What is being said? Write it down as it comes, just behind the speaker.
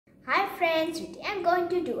friends, today I'm going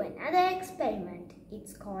to do another experiment.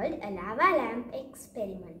 It's called a lava lamp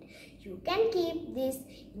experiment. You can keep this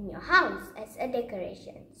in your house as a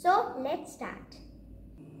decoration. So let's start.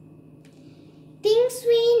 Things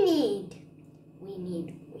we need. We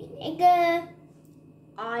need vinegar,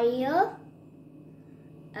 oil,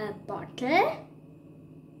 a bottle,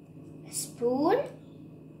 a spoon,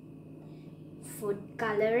 food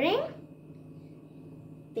coloring,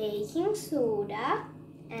 baking soda,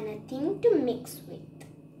 and a thing to mix with.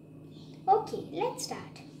 Okay, let's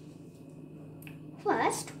start.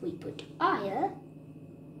 First, we put oil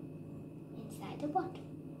inside the bottle.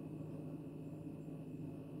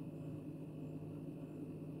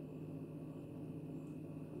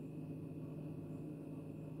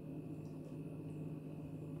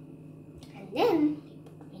 And then we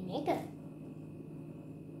put vinegar.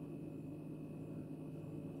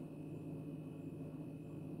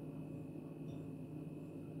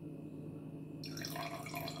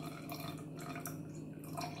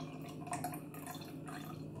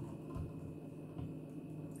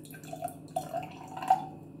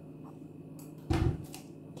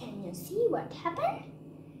 See what happened?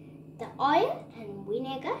 The oil and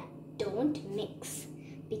vinegar don't mix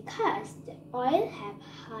because the oil have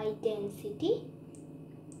high density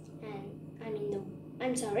and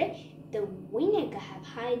the vinegar have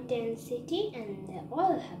high density and the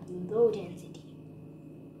oil have low density.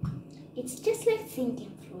 It's just like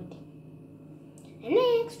sinking fluid. And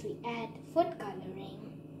next we add food coloring.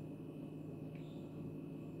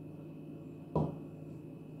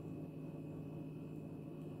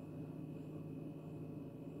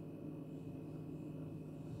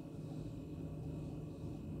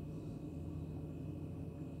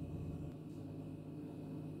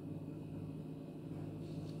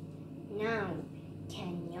 Now,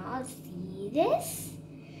 can y'all see this?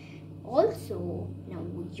 Also, now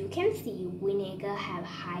you can see vinegar have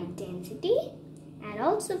high density and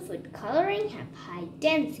also food coloring have high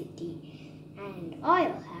density and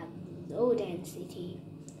oil have low density.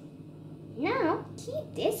 Now,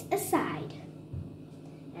 keep this aside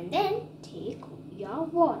and then take your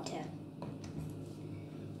water.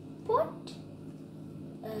 Put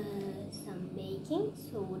some baking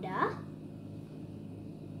soda .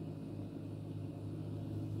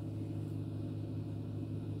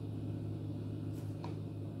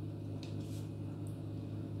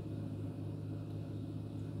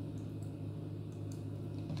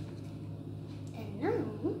 Now,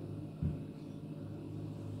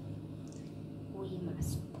 we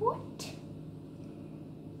must put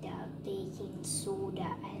the baking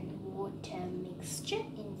soda and water mixture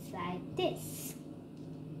inside this.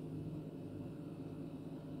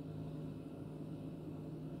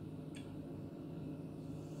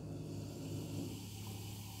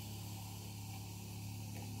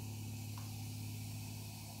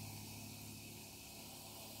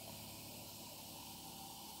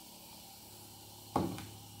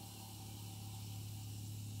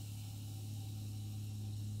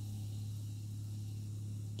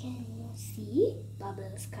 Can you see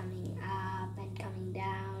bubbles coming up and coming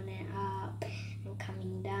down and up and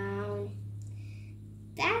coming down?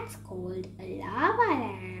 That's called a lava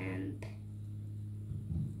lamp.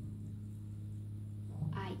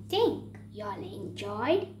 I think y'all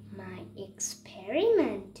enjoyed my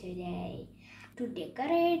experiment today. To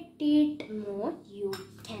decorate it more, you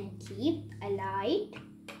can keep a light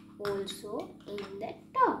also in the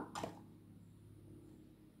top.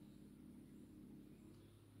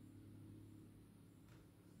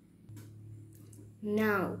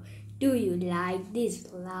 Now, do you like this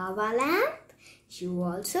lava lamp? You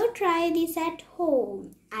also try this at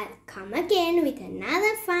home. I'll come again with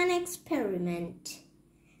another fun experiment.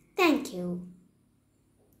 Thank you.